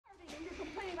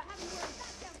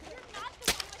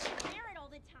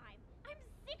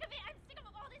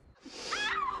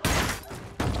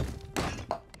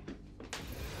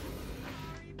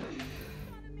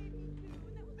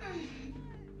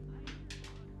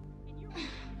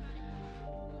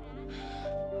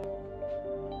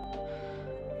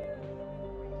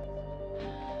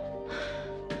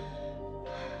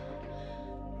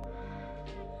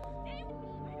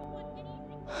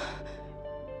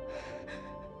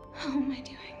How am I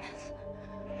doing this?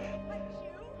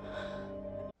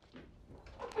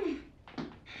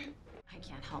 I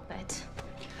can't help it.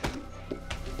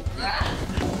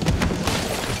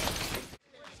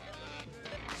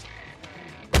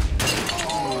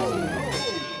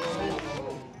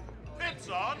 It's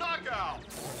a knockout!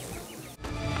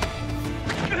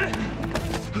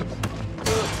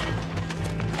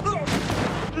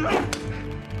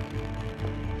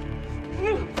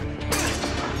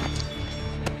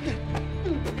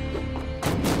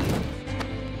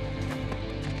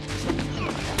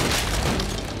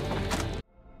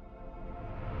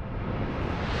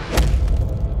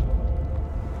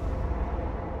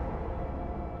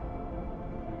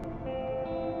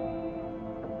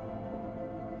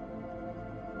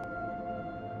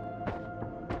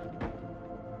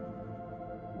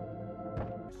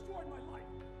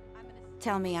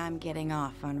 Tell me I'm getting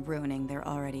off on ruining their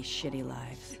already shitty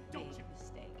lives.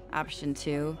 Option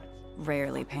 2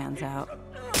 rarely pans out.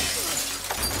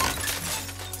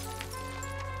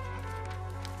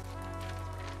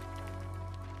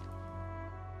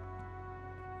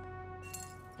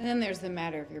 And then there's the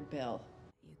matter of your bill.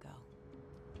 You go.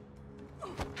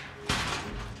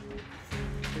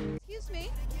 Excuse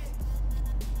me.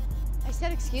 I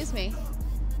said excuse me.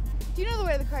 Do you know the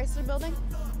way to the Chrysler Building?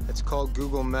 It's called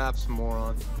Google Maps,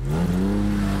 moron.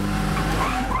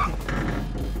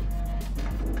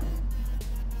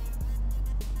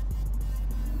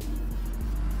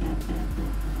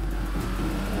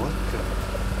 What the?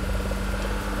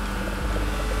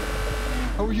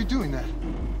 How are you doing that?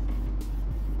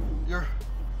 You're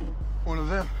one of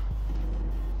them.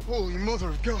 Holy mother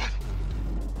of God.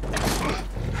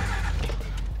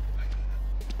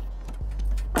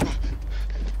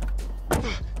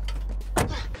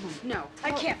 No,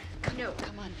 I can't. No,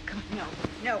 come on, no,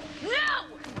 no, no,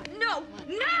 no,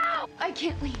 no! I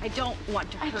can't leave. I don't want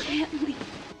to hurt you. I can't leave.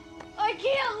 I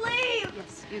can't leave!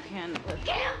 Yes, you can. I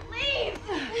can't leave!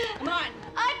 Come on!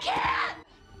 I can't!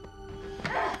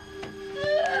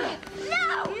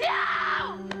 No!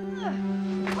 No!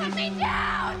 Put me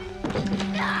down!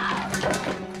 No!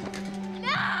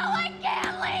 No! I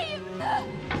can't leave! No!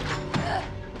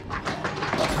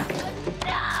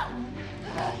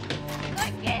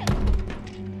 I can't!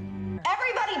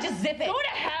 Everybody just zip it! Go to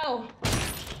hell!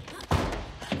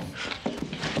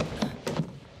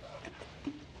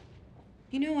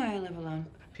 You know why I live alone?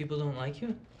 People don't like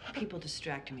you? People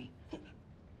distract me.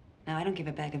 Now, I don't give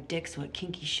a bag of dicks what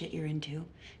kinky shit you're into.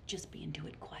 Just be into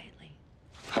it quietly.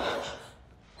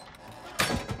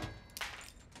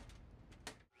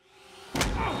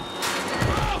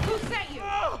 Who sent you?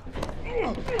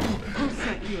 Who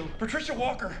sent you? Patricia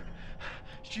Walker!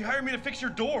 She hired me to fix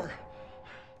your door.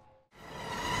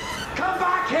 Come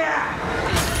back here!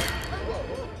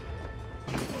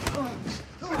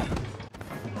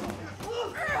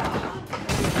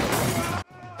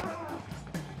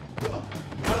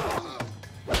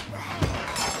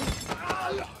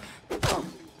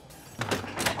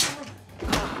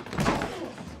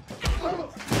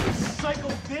 Psycho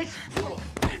bitch!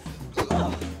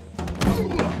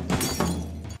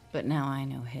 But now I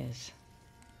know his.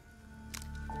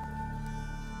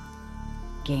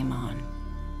 Game on.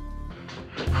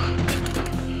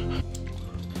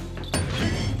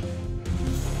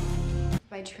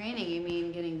 By training, you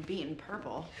mean getting beaten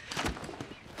purple.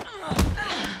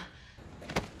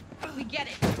 We get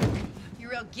it.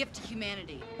 You're a real gift to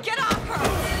humanity. Get off her!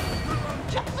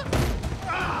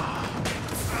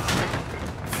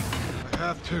 I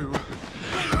have to.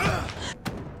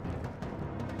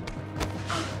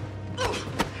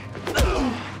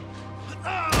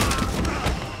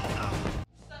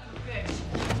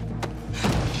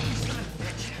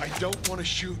 I don't want to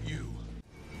shoot you.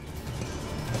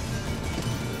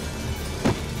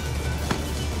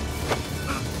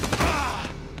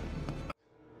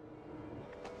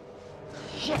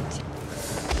 Shit!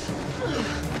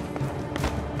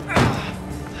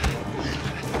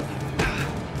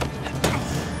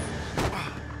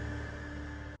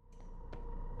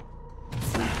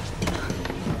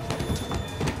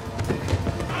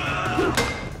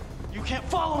 You can't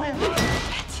follow him!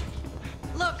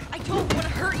 Look, I don't want to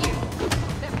hurt you.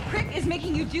 That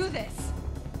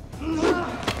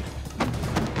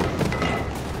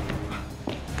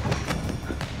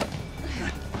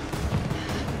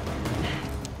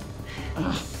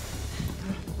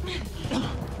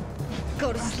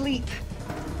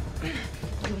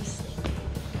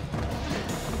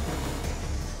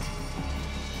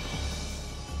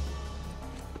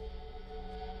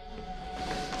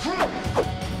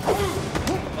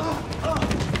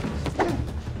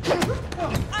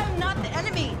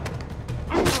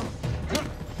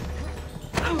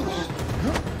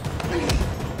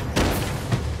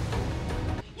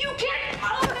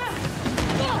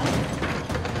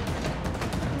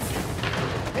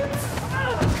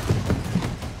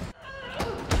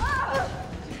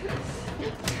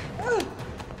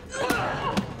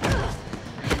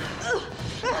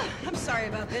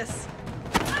about this.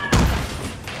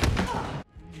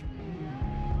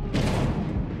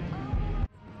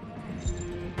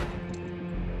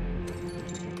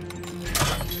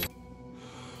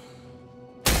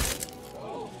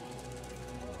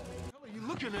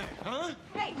 Looking at, huh?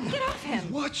 Hey, get off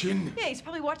him! Watching. Yeah, he's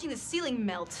probably watching the ceiling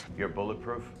melt. You're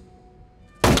bulletproof?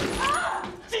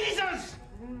 Jesus!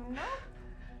 No,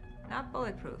 not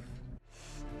bulletproof.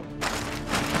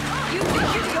 You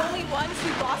think you're the only ones who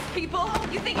lost people?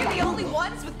 You think you're the only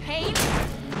ones with pain? You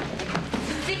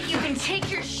think you can take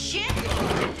your shit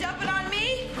and dump it on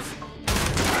me?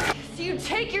 So you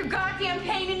take your goddamn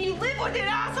pain and you live with it,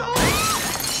 asshole!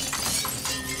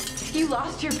 You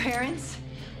lost your parents?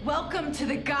 Welcome to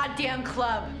the goddamn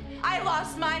club. I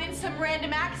lost mine in some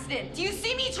random accident. Do you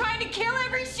see me trying to kill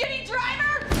every shitty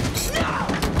driver? No!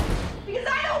 Because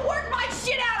I don't work my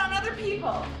shit out on other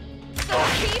people. So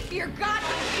keep your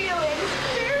goddamn feelings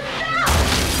to yourself!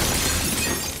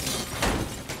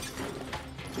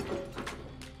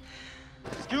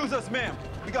 Excuse us, ma'am.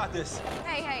 We got this.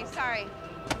 Hey, sorry.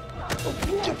 Help!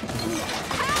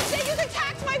 They just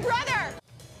attacked my brother!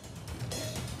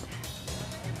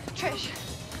 Trish,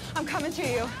 I'm coming to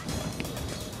you.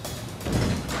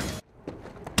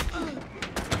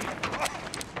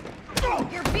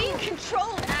 You're being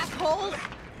controlled, assholes!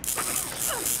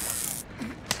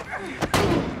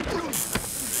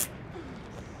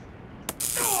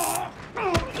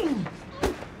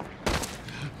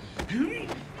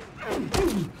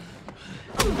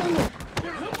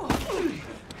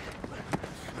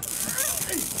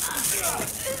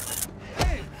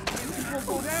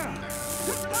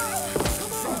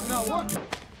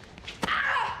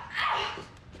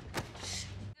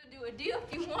 Do a deal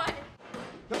if you want.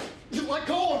 You let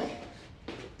go of me.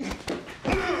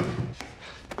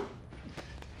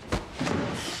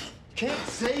 Can't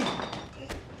save me.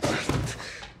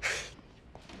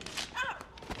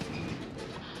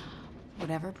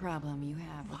 Whatever problem you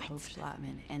have with Hope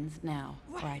Schlottman ends now,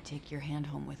 or I take your hand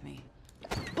home with me.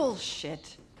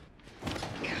 Bullshit.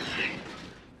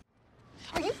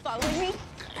 Are you following me?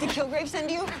 Did Kilgrave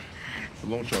send you? The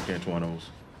loan shark Antoinos.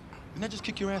 Didn't I just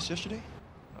kick your ass yesterday?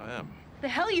 I am. The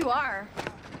hell you are.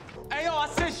 Hey, yo, I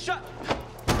said shut.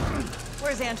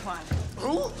 Where's Antoine?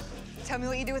 Who? Tell me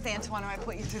what you do with Antoine or I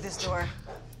put you through this door.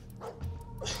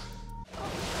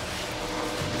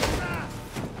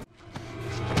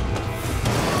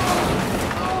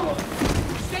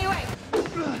 Stay away!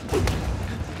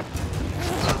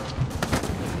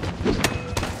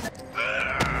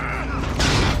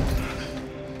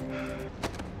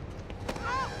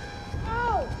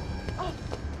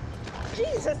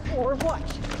 Jesus, or what?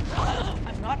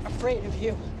 I'm not afraid of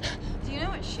you. Do you know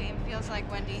what shame feels like,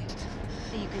 Wendy?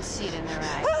 You can see it in their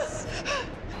eyes.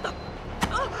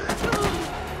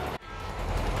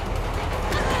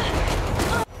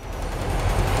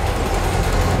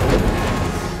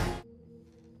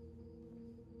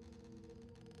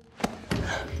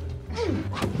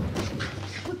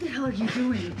 What the hell are you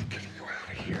doing? I'm getting you out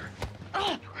of here.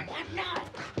 I'm not.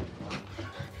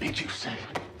 Made you say.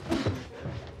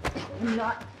 I'm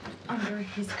not under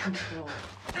his control.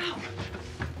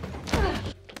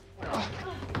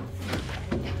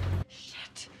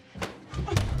 Shit.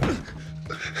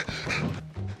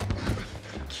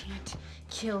 Can't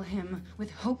kill him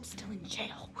with Hope still in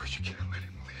jail. Well, you can't let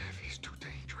him live. He's too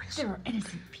dangerous. There are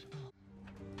innocent people.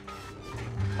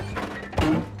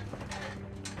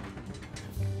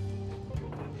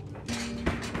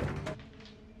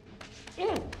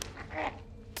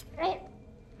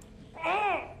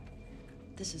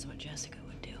 This is what Jessica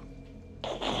would do.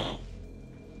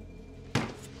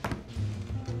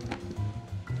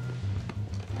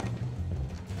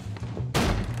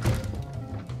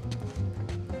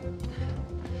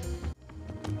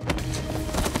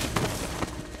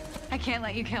 I can't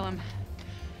let you kill him.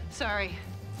 Sorry.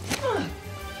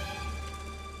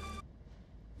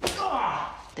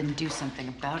 Then do something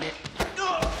about it.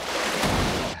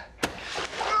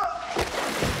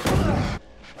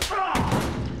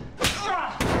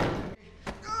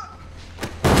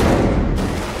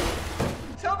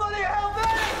 Somebody help me!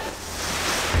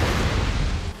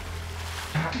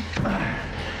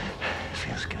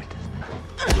 Feels good, doesn't it?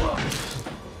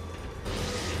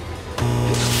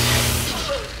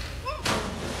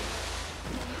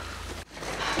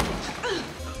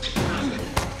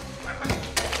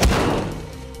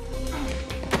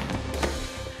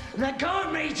 Let go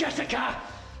of me, Jessica!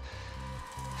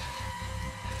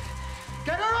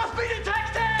 Get her off me,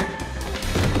 detective!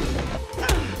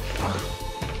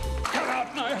 Cut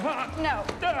out my heart! No.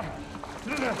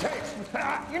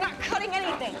 You're not cutting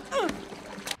anything.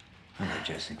 Hello,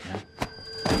 Jessica.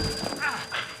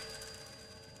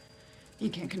 You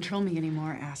can't control me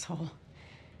anymore, asshole.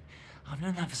 I've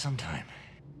known that for some time.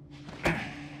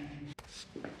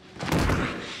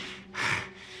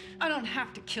 I don't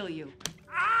have to kill you.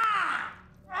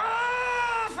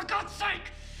 For God's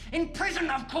sake! In prison,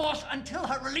 of course, until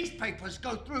her release papers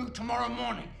go through tomorrow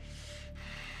morning.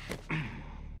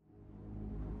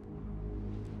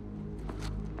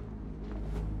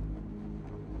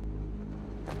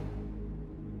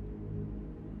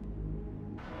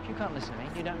 If you can't listen to me,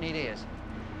 you don't need ears.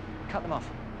 Cut them off.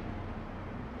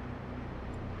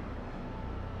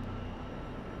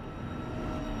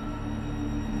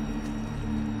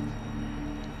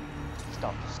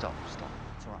 Stop. It's all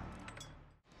right.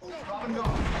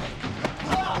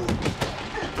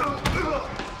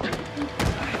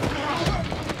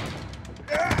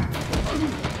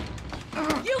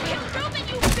 You killed Ruben,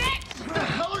 you bitch! What the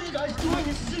hell are you guys doing?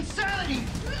 This is insanity!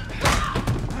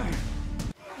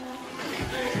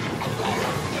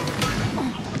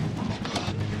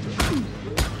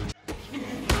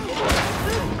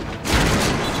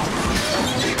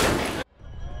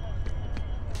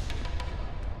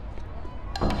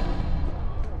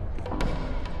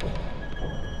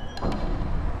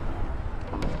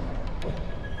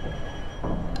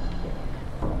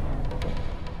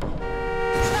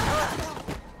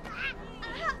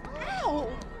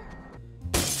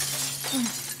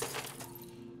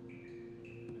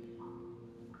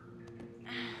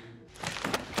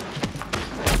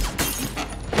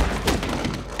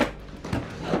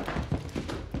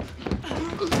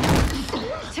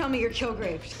 Tell me your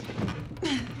Kilgrave.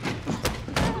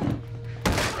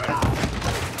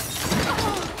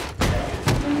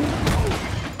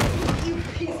 You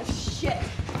piece of shit.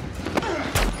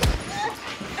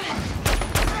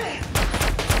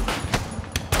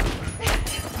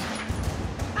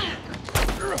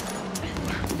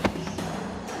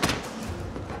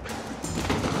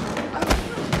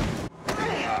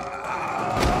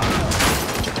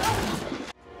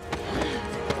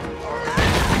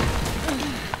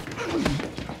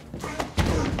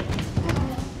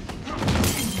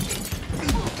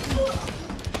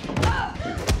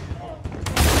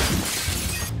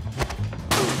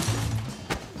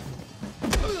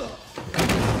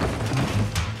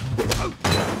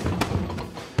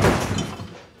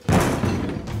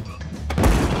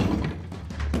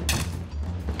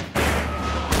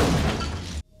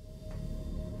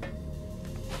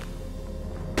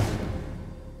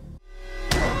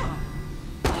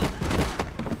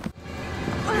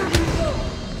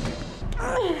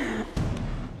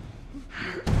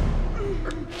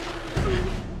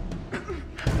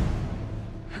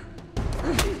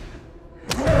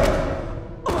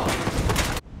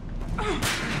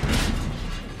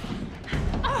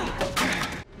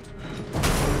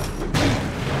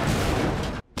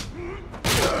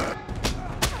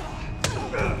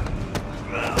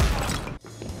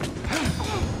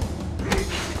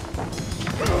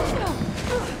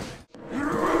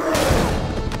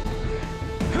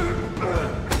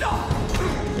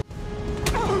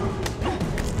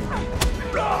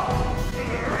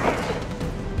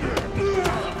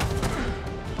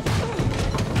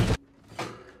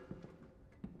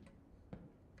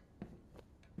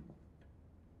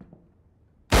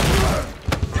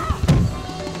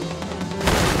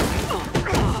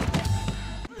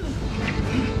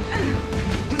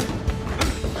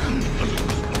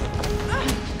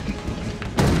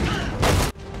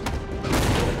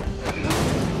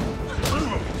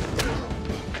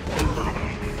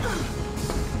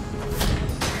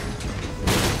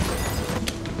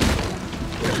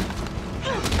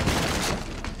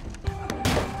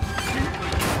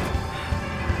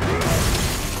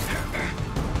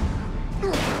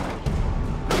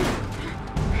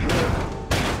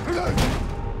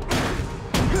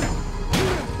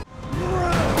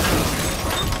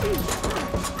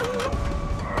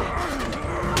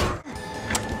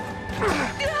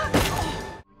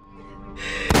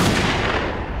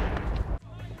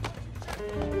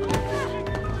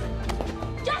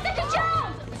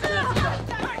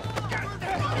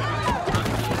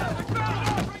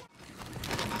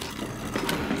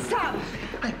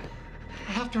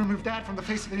 To remove Dad from the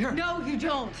face of the earth. No, you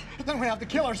don't. Then we have to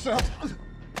kill ourselves.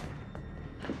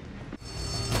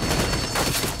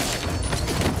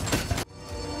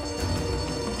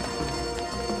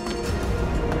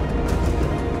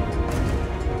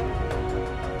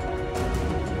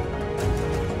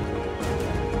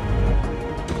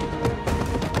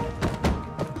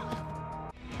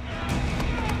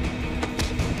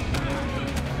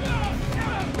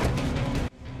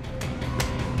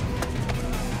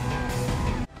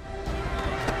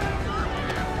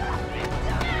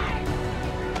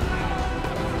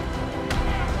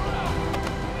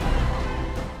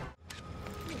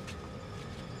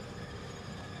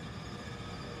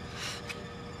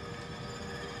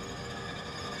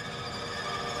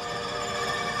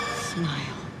 Smile.